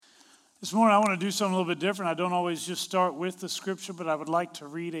This morning I want to do something a little bit different. I don't always just start with the scripture, but I would like to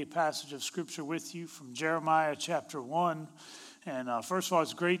read a passage of scripture with you from Jeremiah chapter 1. And first of all,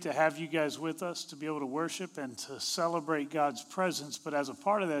 it's great to have you guys with us to be able to worship and to celebrate God's presence. But as a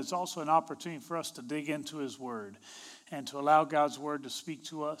part of that, it's also an opportunity for us to dig into His Word and to allow God's Word to speak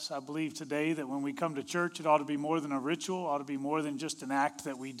to us. I believe today that when we come to church, it ought to be more than a ritual, it ought to be more than just an act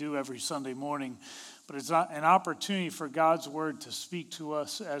that we do every Sunday morning. But it's an opportunity for God's Word to speak to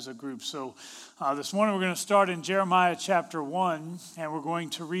us as a group. So this morning we're going to start in Jeremiah chapter 1, and we're going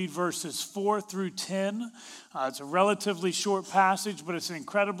to read verses 4 through 10. It's a relatively short passage, but it's an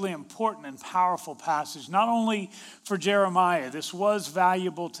incredibly important and powerful passage, not only for Jeremiah. This was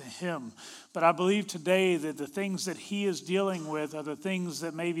valuable to him, but I believe today that the things that he is dealing with are the things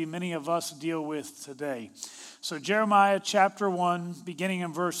that maybe many of us deal with today. So Jeremiah chapter 1, beginning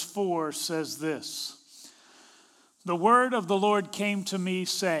in verse 4, says this. The word of the Lord came to me,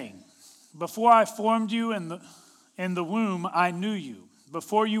 saying, Before I formed you in the womb, I knew you.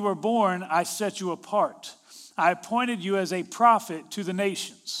 Before you were born, I set you apart. I appointed you as a prophet to the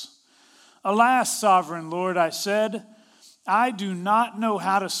nations. Alas, sovereign Lord, I said, I do not know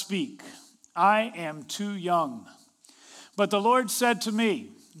how to speak. I am too young. But the Lord said to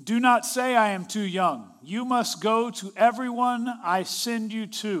me, Do not say I am too young. You must go to everyone I send you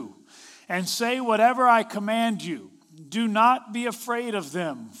to, and say whatever I command you. Do not be afraid of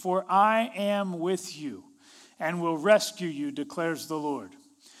them, for I am with you and will rescue you, declares the Lord.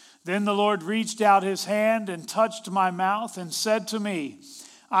 Then the Lord reached out his hand and touched my mouth and said to me,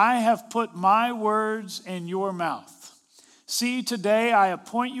 I have put my words in your mouth. See, today I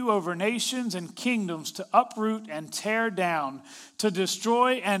appoint you over nations and kingdoms to uproot and tear down, to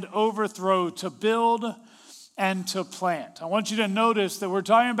destroy and overthrow, to build and to plant. I want you to notice that we're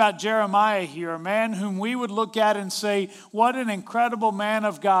talking about Jeremiah here, a man whom we would look at and say, what an incredible man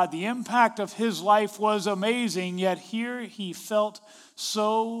of God. The impact of his life was amazing, yet here he felt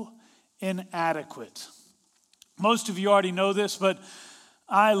so inadequate. Most of you already know this, but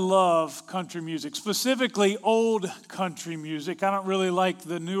I love country music, specifically old country music. I don't really like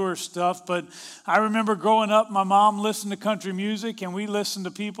the newer stuff, but I remember growing up, my mom listened to country music, and we listened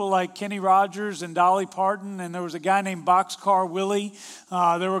to people like Kenny Rogers and Dolly Parton, and there was a guy named Boxcar Willie.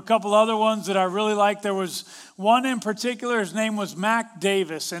 There were a couple other ones that I really liked. There was one in particular, his name was Mac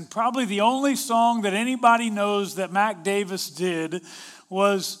Davis, and probably the only song that anybody knows that Mac Davis did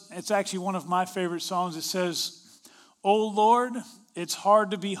was, it's actually one of my favorite songs. It says, "Oh Lord, it's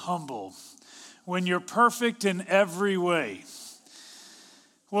hard to be humble when you're perfect in every way."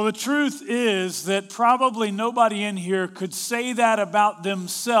 Well, the truth is that probably nobody in here could say that about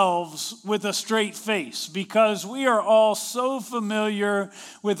themselves with a straight face, because we are all so familiar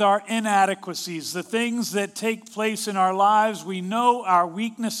with our inadequacies, the things that take place in our lives. We know our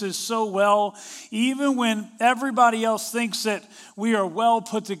weaknesses so well, even when everybody else thinks that we are well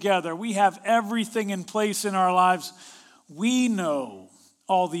put together. We have everything in place in our lives. We know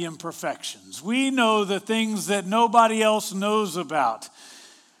all the imperfections. We know the things that nobody else knows about.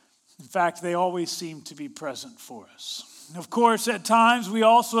 In fact, they always seem to be present for us. Of course, at times we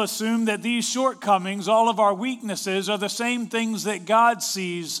also assume that these shortcomings, all of our weaknesses, are the same things that God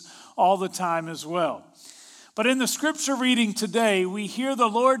sees all the time as well. But in the scripture reading today, we hear the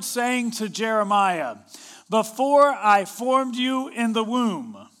Lord saying to Jeremiah, Before I formed you in the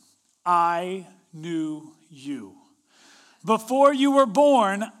womb, I knew you. Before you were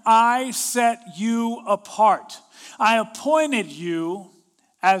born, I set you apart. I appointed you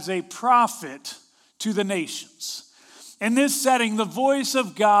as a prophet to the nations. In this setting, the voice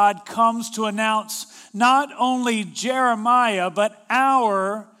of God comes to announce not only Jeremiah, but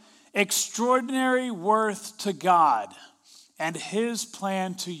our extraordinary worth to God and his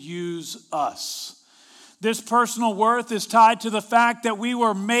plan to use us. This personal worth is tied to the fact that we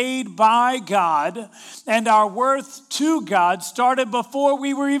were made by God, and our worth to God started before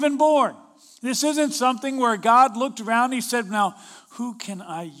we were even born. This isn't something where God looked around and he said, now, who can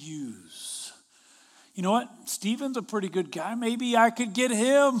I use? You know what? Stephen's a pretty good guy. Maybe I could get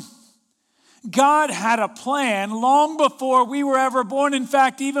him. God had a plan long before we were ever born. In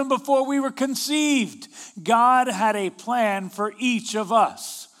fact, even before we were conceived, God had a plan for each of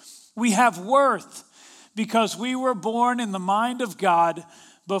us. We have worth because we were born in the mind of God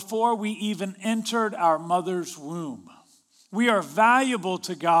before we even entered our mother's womb. We are valuable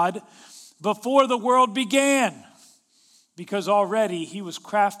to God before the world began, because already he was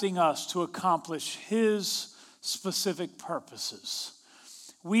crafting us to accomplish his specific purposes.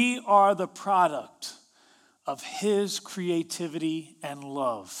 We are the product of his creativity and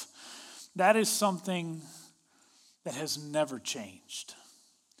love. That is something that has never changed.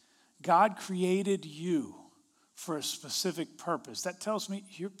 God created you for a specific purpose. That tells me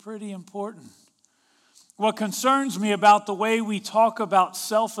you're pretty important. What concerns me about the way we talk about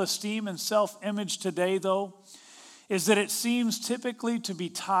self-esteem and self-image today, though, is that it seems typically to be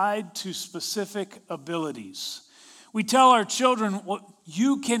tied to specific abilities. We tell our children,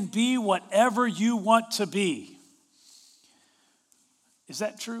 you can be whatever you want to be. Is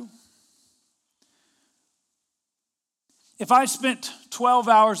that true? If I spent 12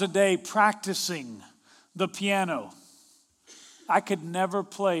 hours a day practicing the piano, I could never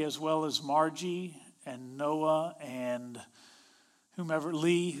play as well as Margie and Noah and whomever,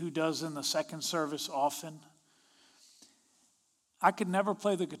 Lee, who does in the second service often. I could never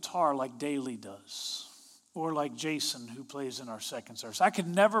play the guitar like Daly does, or like Jason, who plays in our second service. I could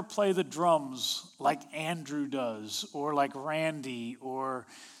never play the drums like Andrew does, or like Randy, or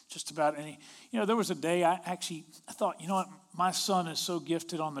just about any. There was a day I thought, what, my son is so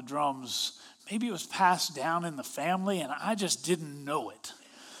gifted on the drums. Maybe it was passed down in the family, and I just didn't know it.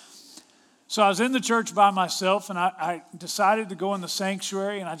 So I was in the church by myself, and I decided to go in the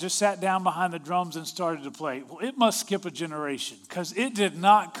sanctuary, and I just sat down behind the drums and started to play. Well, it must skip a generation, because it did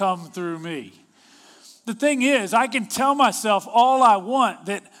not come through me. The thing is, I can tell myself all I want,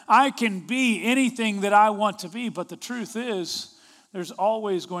 that I can be anything that I want to be, but the truth is, there's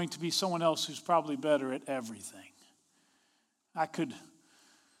always going to be someone else who's probably better at everything. I could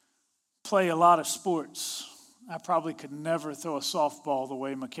play a lot of sports. I probably could never throw a softball the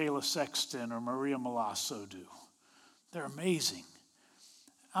way Michaela Sexton or Maria Malasso do. They're amazing.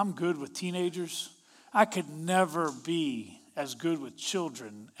 I'm good with teenagers. I could never be as good with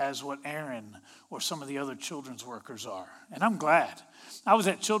children as what Aaron or some of the other children's workers are. And I'm glad. I was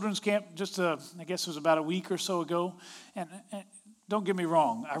at children's camp I guess it was about a week or so ago. And don't get me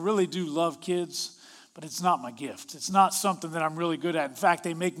wrong, I really do love kids, but it's not my gift. It's not something that I'm really good at. In fact,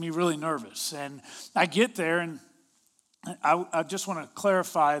 they make me really nervous. And I get there, and I just want to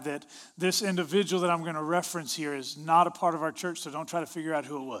clarify that this individual that I'm going to reference here is not a part of our church, so don't try to figure out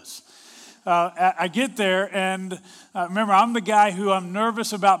who it was. I get there, and remember, I'm the guy who I'm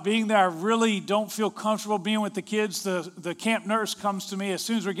nervous about being there. I really don't feel comfortable being with the kids. The camp nurse comes to me as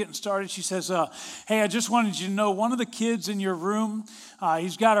soon as we're getting started. She says, hey, I just wanted you to know one of the kids in your room,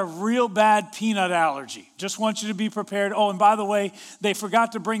 he's got a real bad peanut allergy. Just want you to be prepared. Oh, and by the way, they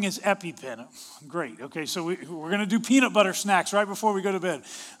forgot to bring his EpiPen. Great. Okay, so we're going to do peanut butter snacks right before we go to bed.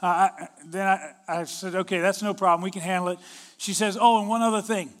 Then I said, okay, that's no problem. We can handle it. She says, oh, and one other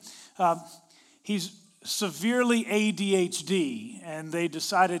thing. He's severely ADHD, and they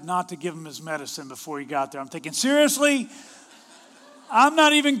decided not to give him his medicine before he got there. I'm thinking, seriously? I'm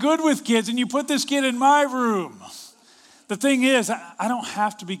not even good with kids, and you put this kid in my room. The thing is, I don't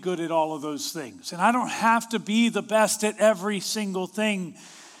have to be good at all of those things, and I don't have to be the best at every single thing,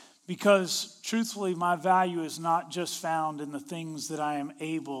 because truthfully, my value is not just found in the things that I am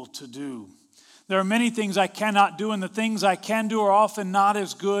able to do. There are many things I cannot do, and the things I can do are often not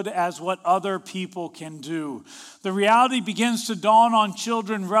as good as what other people can do. The reality begins to dawn on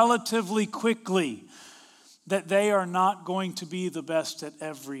children relatively quickly that they are not going to be the best at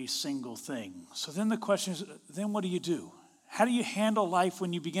every single thing. So then the question is, then what do you do? How do you handle life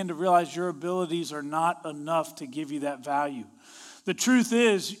when you begin to realize your abilities are not enough to give you that value? The truth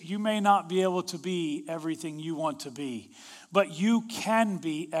is, you may not be able to be everything you want to be, but you can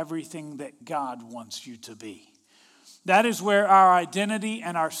be everything that God wants you to be. That is where our identity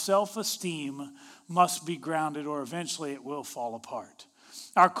and our self-esteem must be grounded, or eventually it will fall apart.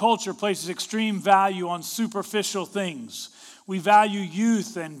 Our culture places extreme value on superficial things. We value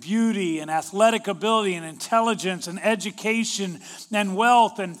youth and beauty and athletic ability and intelligence and education and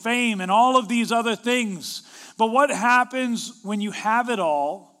wealth and fame and all of these other things. But what happens when you have it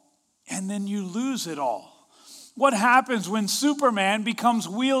all and then you lose it all? What happens when Superman becomes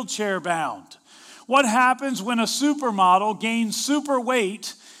wheelchair bound? What happens when a supermodel gains super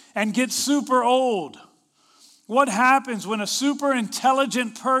weight and gets super old? What happens when a super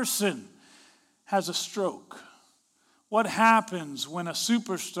intelligent person has a stroke? What happens when a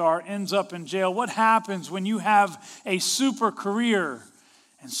superstar ends up in jail? What happens when you have a super career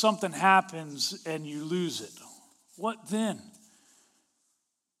and something happens and you lose it? What then?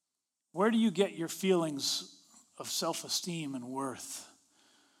 Where do you get your feelings of self-esteem and worth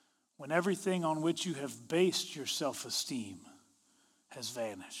when everything on which you have based your self-esteem has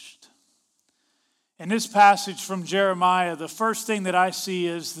vanished? In this passage from Jeremiah, the first thing that I see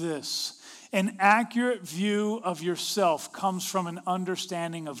is this: an accurate view of yourself comes from an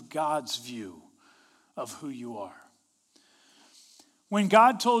understanding of God's view of who you are. When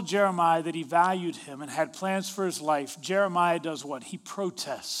God told Jeremiah that he valued him and had plans for his life, Jeremiah does what? He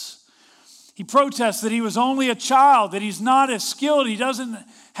protests. He protests that he was only a child, that he's not as skilled, he doesn't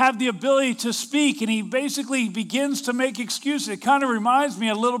have the ability to speak, and he basically begins to make excuses. It kind of reminds me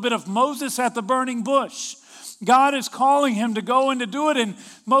a little bit of Moses at the burning bush. God is calling him to go and to do it, and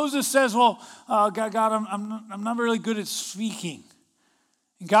Moses says, well, God, I'm not really good at speaking.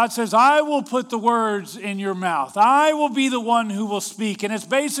 And God says, I will put the words in your mouth. I will be the one who will speak. And it's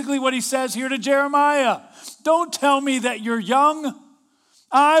basically what he says here to Jeremiah. Don't tell me that you're young.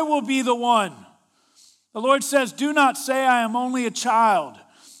 I will be the one. The Lord says, do not say I am only a child.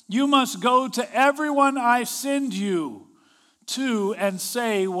 You must go to everyone I send you to and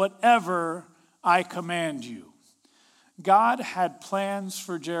say whatever I command you. God had plans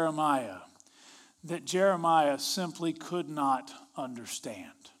for Jeremiah that Jeremiah simply could not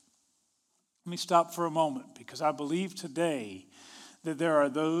understand. Let me stop for a moment, because I believe today that there are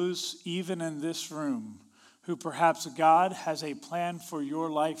those, even in this room, who perhaps God has a plan for your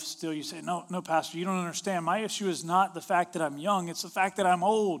life still. You say, no, Pastor, you don't understand. My issue is not the fact that I'm young, it's the fact that I'm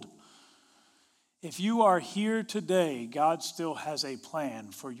old. If you are here today, God still has a plan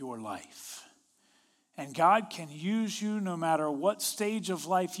for your life. And God can use you no matter what stage of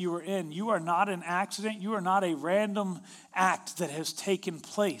life you are in. You are not an accident. You are not a random act that has taken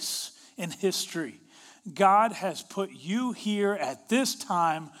place in history. God has put you here at this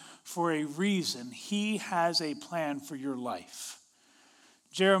time for a reason. He has a plan for your life.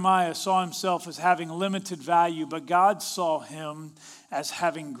 Jeremiah saw himself as having limited value, but God saw him as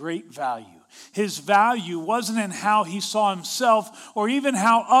having great value. His value wasn't in how he saw himself or even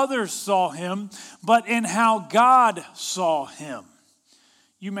how others saw him, but in how God saw him.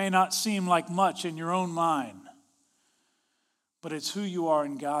 You may not seem like much in your own mind, but it's who you are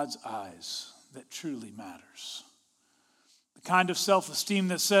in God's eyes that truly matters. The kind of self-esteem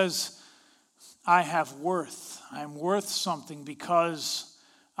that says, I have worth. I'm worth something because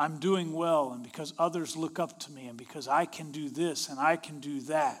I'm doing well and because others look up to me and because I can do this and I can do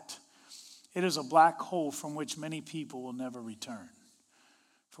that. It is a black hole from which many people will never return.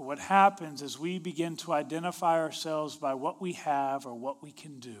 For what happens is we begin to identify ourselves by what we have or what we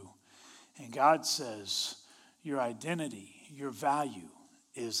can do. And God says, your identity, your value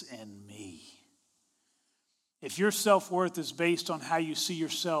is in me. If your self-worth is based on how you see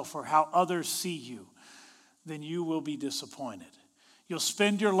yourself or how others see you, then you will be disappointed. You'll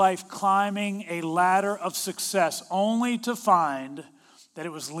spend your life climbing a ladder of success only to find that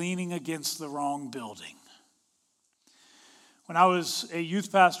it was leaning against the wrong building. When I was a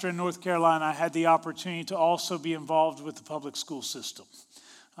youth pastor in North Carolina, I had the opportunity to also be involved with the public school system.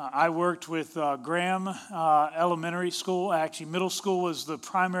 I worked with Graham Elementary School. Actually, middle school was the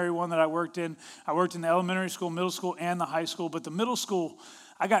primary one that I worked in. I worked in the elementary school, middle school, and the high school. But the middle school,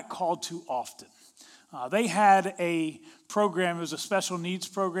 I got called to often. They had a program, it was a special needs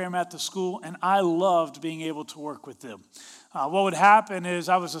program at the school, and I loved being able to work with them. What would happen is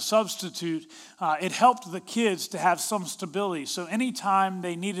I was a substitute. It helped the kids to have some stability. So anytime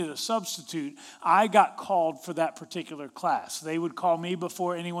they needed a substitute, I got called for that particular class. They would call me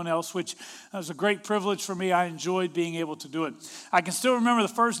before anyone else, which was a great privilege for me. I enjoyed being able to do it. I can still remember the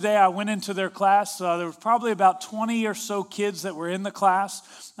first day I went into their class. There was probably about 20 or so kids that were in the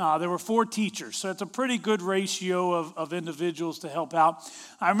class. There were 4 teachers, so it's a pretty good ratio of individuals to help out.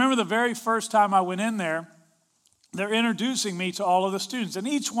 I remember the very first time I went in there, they're introducing me to all of the students, and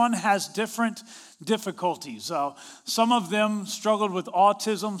each one has different difficulties. Some of them struggled with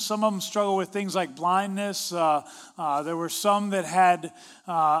autism. Some of them struggled with things like blindness. There were some that had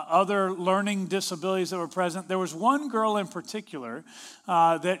other learning disabilities that were present. There was one girl in particular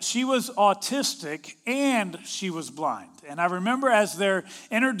that she was autistic and she was blind. And I remember as they're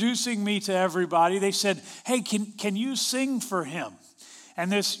introducing me to everybody, they said, hey, can you sing for him? And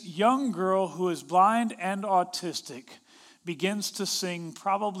this young girl who is blind and autistic begins to sing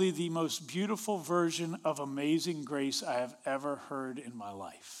probably the most beautiful version of Amazing Grace I have ever heard in my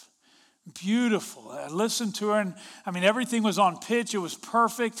life. Beautiful. I listened to her, and everything was on pitch. It was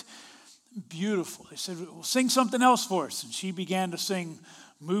perfect. Beautiful. They said, well, sing something else for us. And she began to sing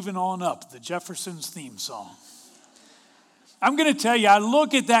Moving On Up, the Jeffersons theme song. I'm going to tell you, I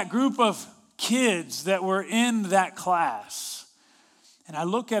look at that group of kids that were in that class, and I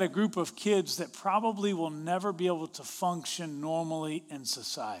look at a group of kids that probably will never be able to function normally in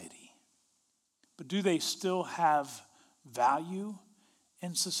society. But do they still have value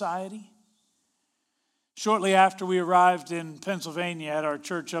in society? Shortly after we arrived in Pennsylvania at our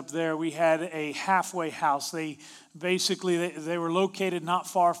church up there, we had a halfway house. They were located not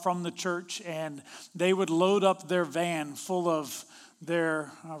far from the church, and they would load up their van full of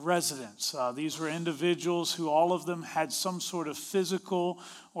their residents. These were individuals who all of them had some sort of physical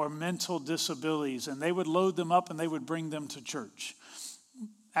or mental disabilities, and they would load them up and they would bring them to church.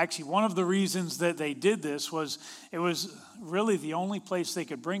 Actually, one of the reasons that they did this was it was really the only place they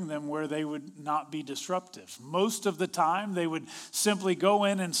could bring them where they would not be disruptive. Most of the time, they would simply go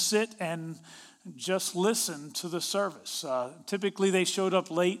in and sit and just listen to the service. Typically, they showed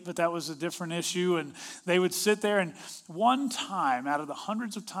up late, but that was a different issue. And they would sit there, and one time, out of the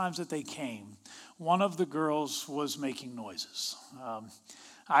hundreds of times that they came, one of the girls was making noises.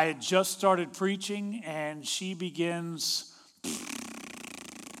 I had just started preaching, and she begins,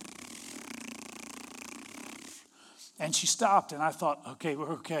 and she stopped, and I thought, okay,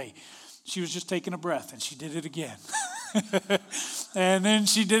 we're okay. She was just taking a breath, and she did it again. And then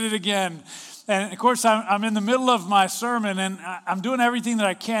she did it again. And of course, I'm in the middle of my sermon, and I'm doing everything that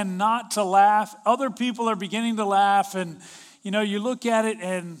I can not to laugh. Other people are beginning to laugh, and you look at it,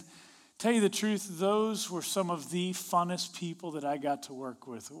 and tell you the truth, those were some of the funnest people that I got to work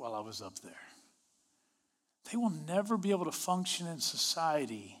with while I was up there. They will never be able to function in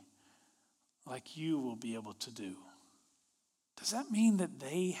society like you will be able to do. Does that mean that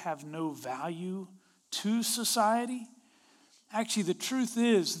they have no value to society? Actually, the truth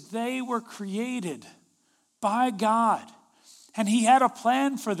is they were created by God, and He had a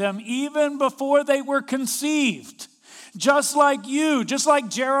plan for them even before they were conceived. Just like you, just like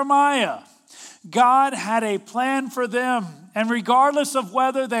Jeremiah, God had a plan for them. And regardless of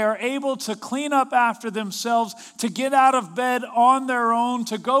whether they are able to clean up after themselves, to get out of bed on their own,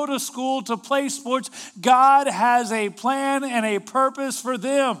 to go to school, to play sports, God has a plan and a purpose for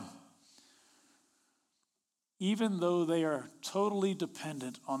them. Even though they are totally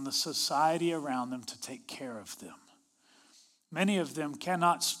dependent on the society around them to take care of them. Many of them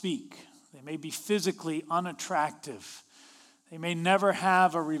cannot speak. They may be physically unattractive. They may never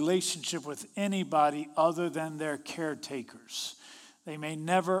have a relationship with anybody other than their caretakers. They may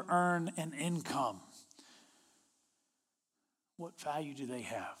never earn an income. What value do they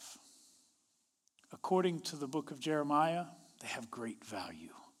have? According to the book of Jeremiah, they have great value.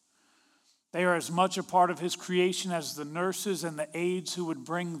 They are as much a part of His creation as the nurses and the aides who would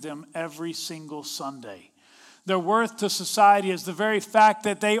bring them every single Sunday. Their worth to society is the very fact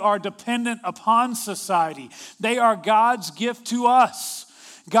that they are dependent upon society. They are God's gift to us.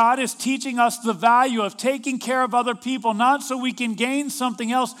 God is teaching us the value of taking care of other people, not so we can gain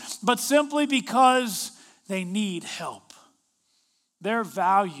something else, but simply because they need help. Their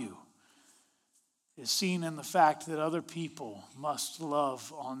value is seen in the fact that other people must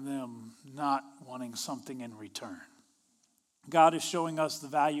love on them, not wanting something in return. God is showing us the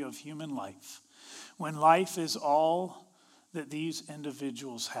value of human life when life is all that these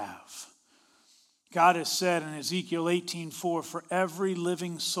individuals have. God has said in Ezekiel 18:4, "For every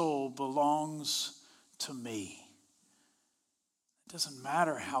living soul belongs to me." It doesn't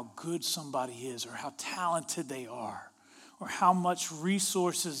matter how good somebody is or how talented they are, or how much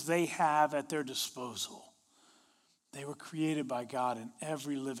resources they have at their disposal. They were created by God, and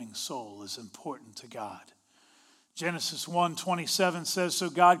every living soul is important to God. Genesis 1:27 says, "So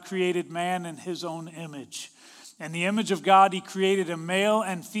God created man in His own image. In the image of God, He created a male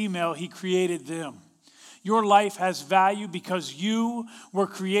and female, He created them." Your life has value because you were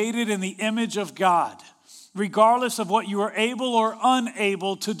created in the image of God, regardless of what you are able or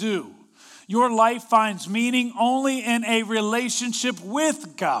unable to do. Your life finds meaning only in a relationship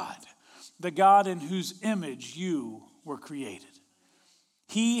with God, the God in whose image you were created.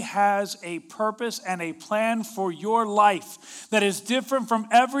 He has a purpose and a plan for your life that is different from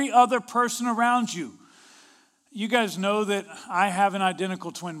every other person around you. You guys know that I have an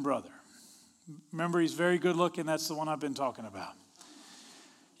identical twin brother. Remember, he's very good looking. That's the one I've been talking about.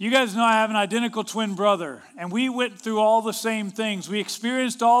 You guys know I have an identical twin brother, and we went through all the same things. We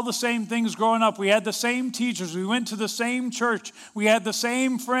experienced all the same things growing up. We had the same teachers. We went to the same church. We had the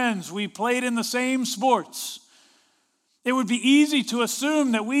same friends. We played in the same sports. It would be easy to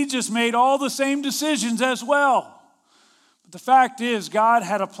assume that we just made all the same decisions as well. But the fact is, God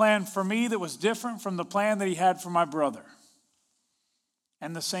had a plan for me that was different from the plan that He had for my brother.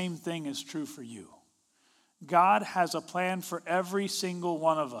 And the same thing is true for you. God has a plan for every single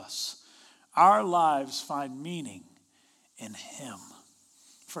one of us. Our lives find meaning in Him,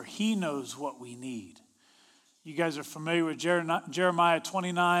 for He knows what we need. You guys are familiar with Jeremiah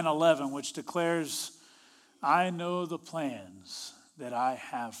 29:11, which declares, "I know the plans that I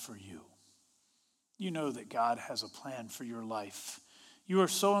have for you." You know that God has a plan for your life. You are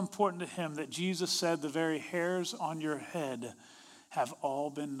so important to Him that Jesus said the very hairs on your head have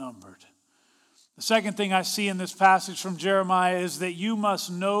all been numbered. The The second thing I see in this passage from Jeremiah is that you must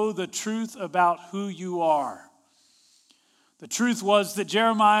know the truth about who you are. The truth was that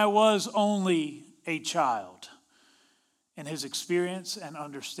Jeremiah was only a child in his experience and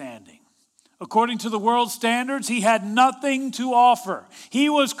understanding. According to the world's standards, he had nothing to offer. He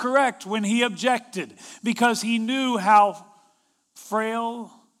was correct when he objected because he knew how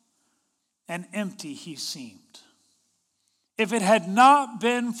frail and empty he seemed. If it had not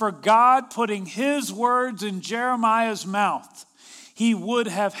been for God putting his words in Jeremiah's mouth, he would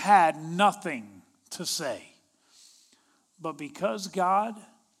have had nothing to say. But because God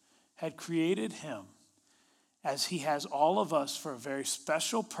had created him, as he has all of us for a very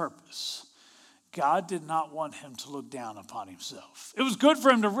special purpose, God did not want him to look down upon himself. It was good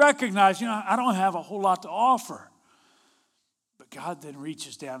for him to recognize, I don't have a whole lot to offer. But God then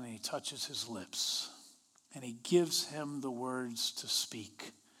reaches down and he touches his lips and he gives him the words to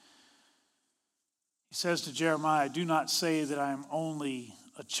speak. He says to Jeremiah, do not say that I am only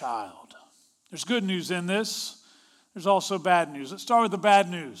a child. There's good news in this. There's also bad news. Let's start with the bad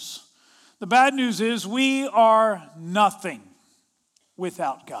news. The bad news is we are nothing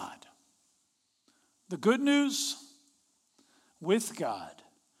without God. The good news, with God,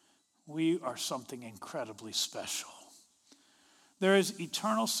 we are something incredibly special. There is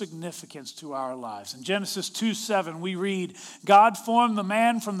eternal significance to our lives. In Genesis 2:7, we read, God formed the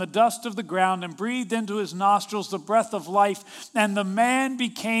man from the dust of the ground and breathed into his nostrils the breath of life, and the man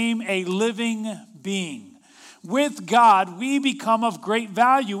became a living being. With God, we become of great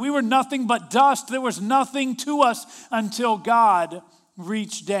value. We were nothing but dust. There was nothing to us until God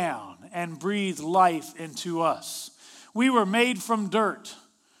reached down and breathed life into us. We were made from dirt,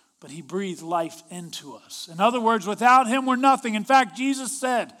 but he breathed life into us. In other words, without him, we're nothing. In fact, Jesus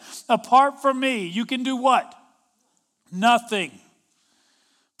said, apart from me, you can do what? Nothing.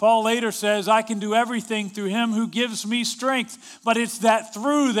 Paul later says, I can do everything through him who gives me strength. But it's that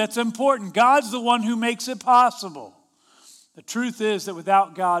through that's important. God's the one who makes it possible. The truth is that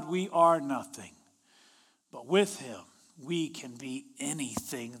without God, we are nothing. But with him, we can be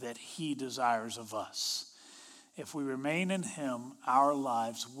anything that he desires of us. If we remain in him, our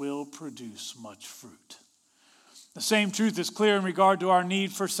lives will produce much fruit. The same truth is clear in regard to our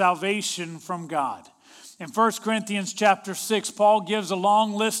need for salvation from God. In 1 Corinthians chapter 6, Paul gives a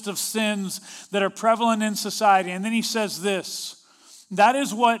long list of sins that are prevalent in society. And then he says this, that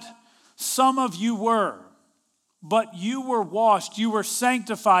is what some of you were. But you were washed, you were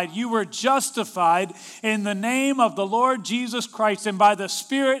sanctified, you were justified in the name of the Lord Jesus Christ and by the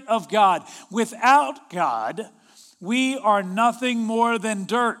Spirit of God. Without God, we are nothing more than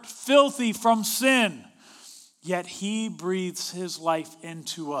dirt, filthy from sin. Yet he breathes his life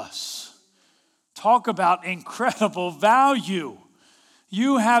into us. Talk about incredible value.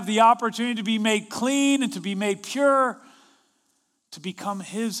 You have the opportunity to be made clean and to be made pure, to become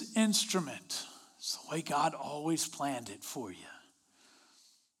his instrument. It's the way God always planned it for you.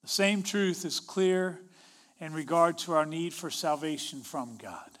 The same truth is clear in regard to our need for salvation from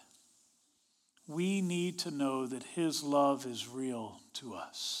God. We need to know that his love is real to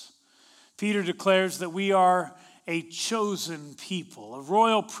us. Peter declares that we are a chosen people, a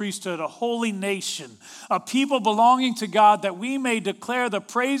royal priesthood, a holy nation, a people belonging to God, that we may declare the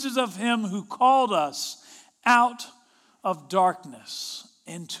praises of him who called us out of darkness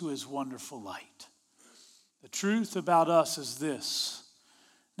into his wonderful light. The truth about us is this.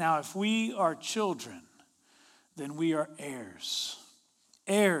 Now, if we are children, then we are heirs,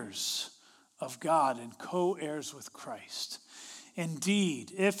 heirs of God and co-heirs with Christ.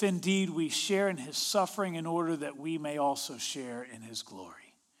 Indeed, if indeed we share in his suffering in order that we may also share in his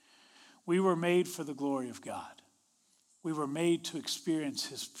glory. We were made for the glory of God. We were made to experience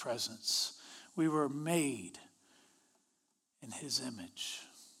his presence. We were made in his image.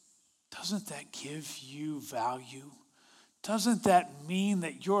 Doesn't that give you value? Doesn't that mean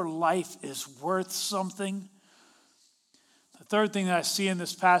that your life is worth something? The third thing that I see in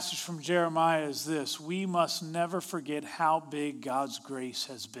this passage from Jeremiah is this. We must never forget how big God's grace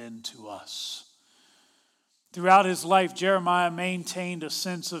has been to us. Throughout his life, Jeremiah maintained a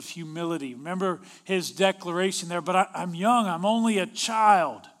sense of humility. Remember his declaration there, but I'm young, I'm only a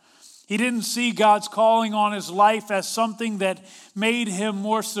child. He didn't see God's calling on his life as something that made him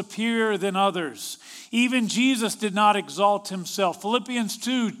more superior than others. Even Jesus did not exalt himself. Philippians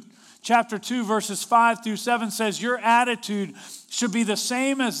 2, chapter 2, verses 5 through 7 says, your attitude should be the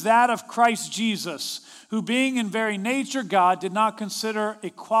same as that of Christ Jesus, who being in very nature God, did not consider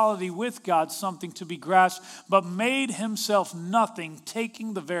equality with God something to be grasped, but made himself nothing,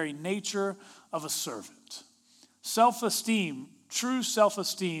 taking the very nature of a servant. Self-esteem, true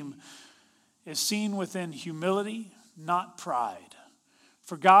self-esteem, is seen within humility, not pride.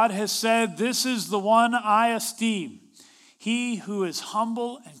 For God has said, "This is the one I esteem, he who is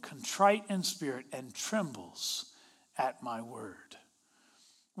humble and contrite in spirit and trembles at my word."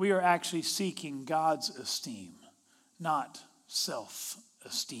 We are actually seeking God's esteem, not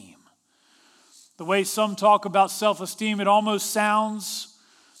self-esteem. The way some talk about self-esteem, it almost sounds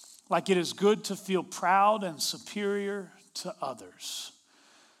like it is good to feel proud and superior to others.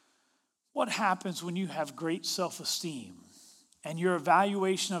 What happens when you have great self-esteem and your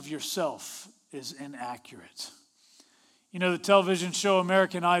evaluation of yourself is inaccurate? You know, the television show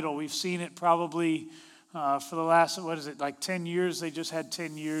American Idol, we've seen it probably for the last, 10 years? They just had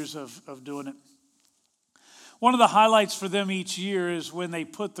 10 years of doing it. One of the highlights for them each year is when they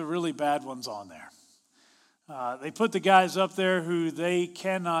put the really bad ones on there. They put the guys up there who they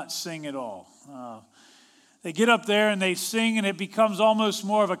cannot sing at all. They get up there and they sing, and it becomes almost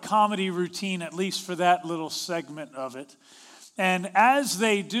more of a comedy routine, at least for that little segment of it. And as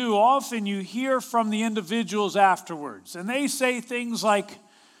they do, often you hear from the individuals afterwards, and they say things like,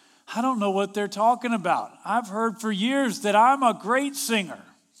 "I don't know what they're talking about. I've heard for years that I'm a great singer."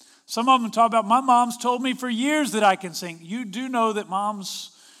 Some of them talk about, "My mom's told me for years that I can sing." You do know that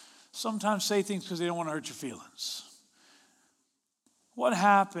moms sometimes say things because they don't want to hurt your feelings. What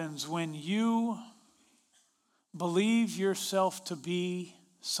happens when you believe yourself to be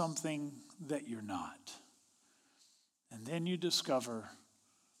something that you're not, and then you discover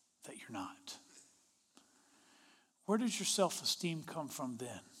that you're not? Where does your self-esteem come from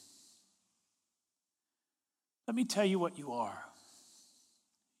then? Let me tell you what you are.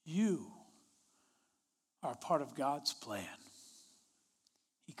 You are part of God's plan.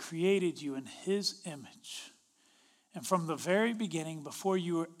 He created you in His image. And from the very beginning, before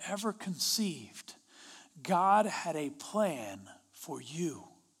you were ever conceived, God had a plan for you.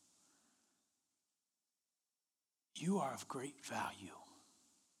 You are of great value.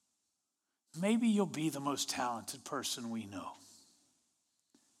 Maybe you'll be the most talented person we know.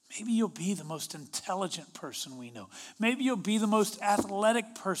 Maybe you'll be the most intelligent person we know. Maybe you'll be the most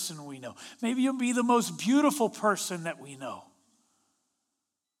athletic person we know. Maybe you'll be the most beautiful person that we know.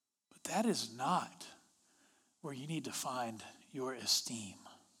 But that is not where you need to find your esteem.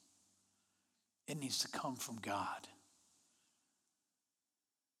 It needs to come from God.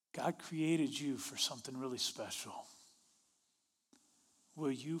 God created you for something really special.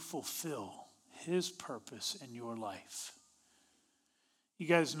 Will you fulfill His purpose in your life? You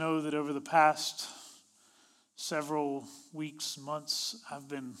guys know that over the past several weeks, months, I've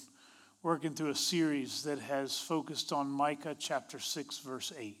been working through a series that has focused on Micah chapter 6,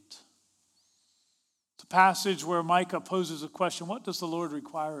 verse 8. It's a passage where Micah poses a question: what does the Lord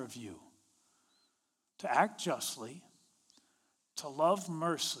require of you? To act justly, to love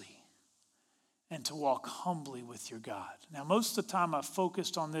mercy, and to walk humbly with your God. Now, most of the time I've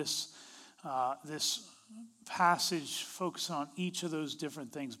focused on this passage, focusing on each of those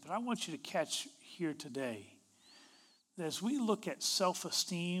different things. But I want you to catch here today that as we look at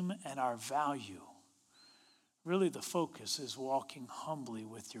self-esteem and our value, really the focus is walking humbly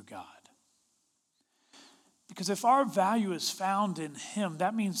with your God. Because if our value is found in Him,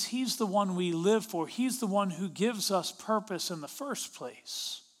 that means He's the one we live for. He's the one who gives us purpose in the first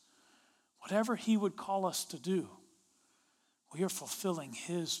place. Whatever He would call us to do, we are fulfilling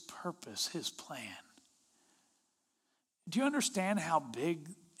His purpose, His plan. Do you understand how big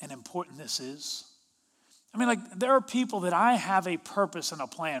and important this is? I mean, there are people that I have a purpose and a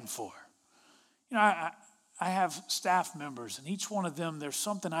plan for. You know, I have staff members, and each one of them, there's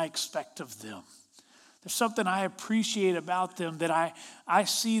something I expect of them. There's something I appreciate about them, that I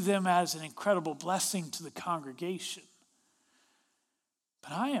see them as an incredible blessing to the congregation.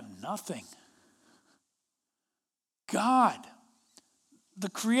 But I am nothing. God, the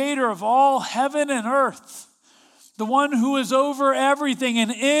creator of all heaven and earth, the one who is over everything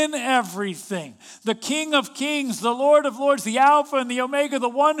and in everything, the King of kings, the Lord of lords, the Alpha and the Omega, the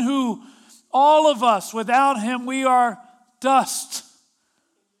one who all of us, without Him, we are dust.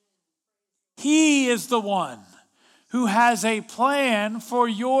 He is the one who has a plan for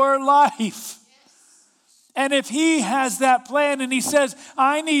your life. And if He has that plan and He says,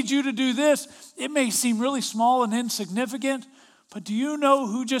 I need you to do this, it may seem really small and insignificant, but do you know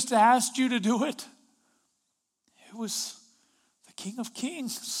who just asked you to do it? It was the King of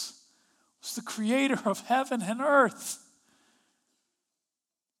Kings. It was the creator of heaven and earth.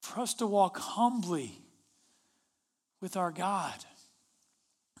 For us to walk humbly with our God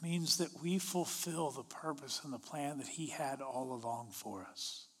means that we fulfill the purpose and the plan that He had all along for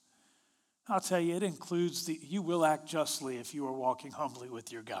us. I'll tell you, it includes you will act justly if you are walking humbly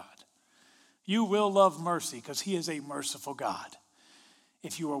with your God. You will love mercy because he is a merciful God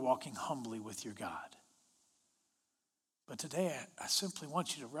if you are walking humbly with your God. But today, I simply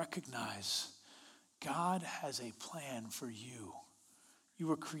want you to recognize God has a plan for you. You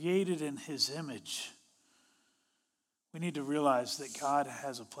were created in his image. We need to realize that God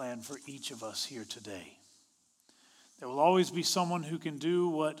has a plan for each of us here today. There will always be someone who can do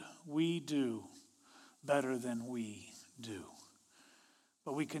what we do better than we do.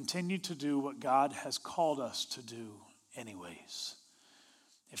 But we continue to do what God has called us to do anyways.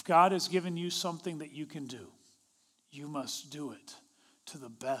 If God has given you something that you can do, you must do it to the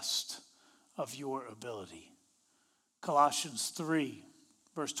best of your ability. Colossians 3,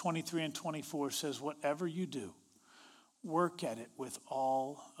 verse 23 and 24 says, whatever you do, work at it with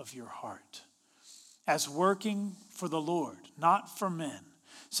all of your heart, as working for the Lord, not for men,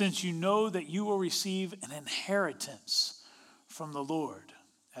 since you know that you will receive an inheritance from the Lord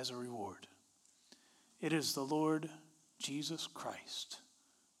as a reward. It is the Lord Jesus Christ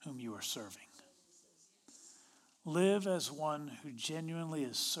whom you are serving. Live as one who genuinely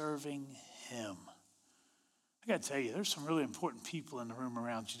is serving him. I got to tell you, there's some really important people in the room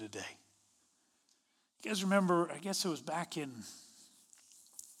around you today. You guys remember, I guess it was back in,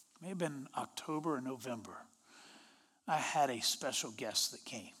 may have been October or November, I had a special guest that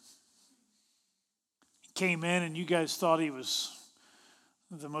came. He came in and you guys thought he was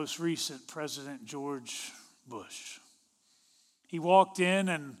the most recent President George Bush. He walked in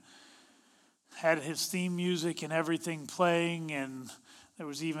and had his theme music and everything playing, and there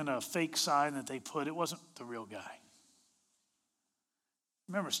was even a fake sign that they put. It wasn't the real guy. I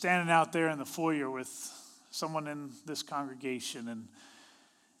remember standing out there in the foyer with someone in this congregation, and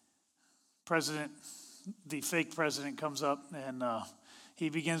the fake president comes up, and he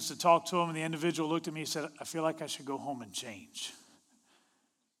begins to talk to him, and the individual looked at me and said, I feel like I should go home and change.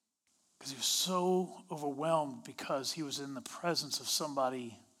 Because he was so overwhelmed because he was in the presence of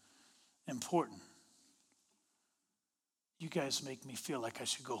somebody important. You guys make me feel like I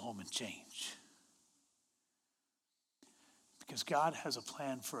should go home and change. Because God has a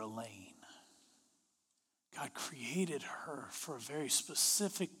plan for Elaine. God created her for a very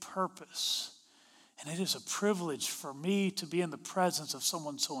specific purpose. And it is a privilege for me to be in the presence of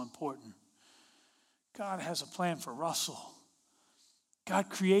someone so important. God has a plan for Russell. God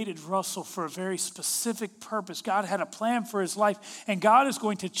created Russell for a very specific purpose. God had a plan for his life, and God is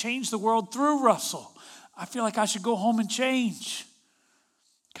going to change the world through Russell. I feel like I should go home and change.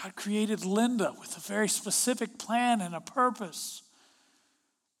 God created Linda with a very specific plan and a purpose.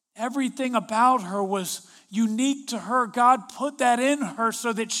 Everything about her was unique to her. God put that in her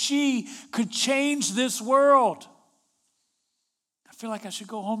so that she could change this world. I feel like I should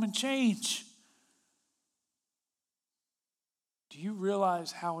go home and change. Do you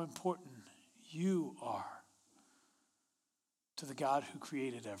realize how important you are to the God who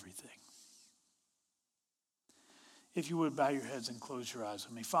created everything? If you would bow your heads and close your eyes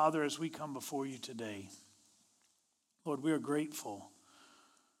with me. Father, as we come before you today, Lord, we are grateful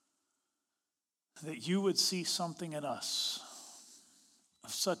that you would see something in us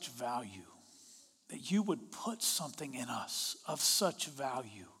of such value, that you would put something in us of such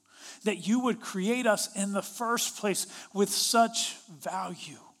value, that you would create us in the first place with such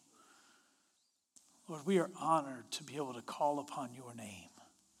value. Lord, we are honored to be able to call upon your name.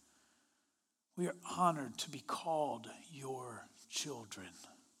 We are honored to be called your children.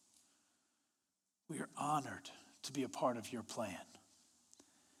 We are honored to be a part of your plan.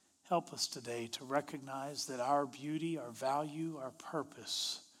 Help us today to recognize that our beauty, our value, our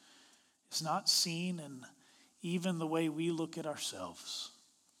purpose is not seen in even the way we look at ourselves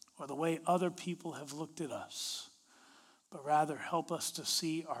or the way other people have looked at us, but rather help us to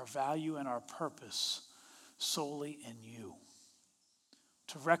see our value and our purpose solely in you.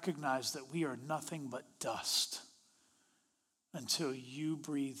 To recognize that we are nothing but dust until you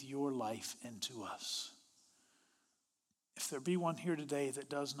breathe your life into us. If there be one here today that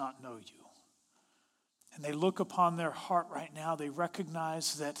does not know you, and they look upon their heart right now, they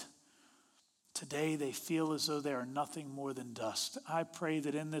recognize that today they feel as though they are nothing more than dust. I pray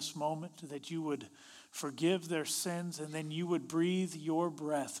that in this moment that you would forgive their sins, and then you would breathe your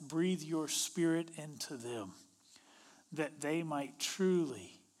breath, breathe your spirit into them, that they might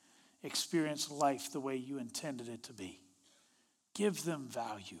truly experience life the way you intended it to be. Give them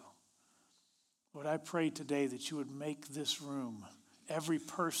value. Lord, I pray today that you would make this room, every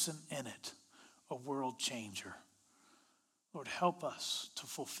person in it, a world changer. Lord, help us to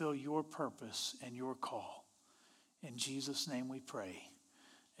fulfill your purpose and your call. In Jesus' name we pray.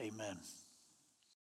 Amen.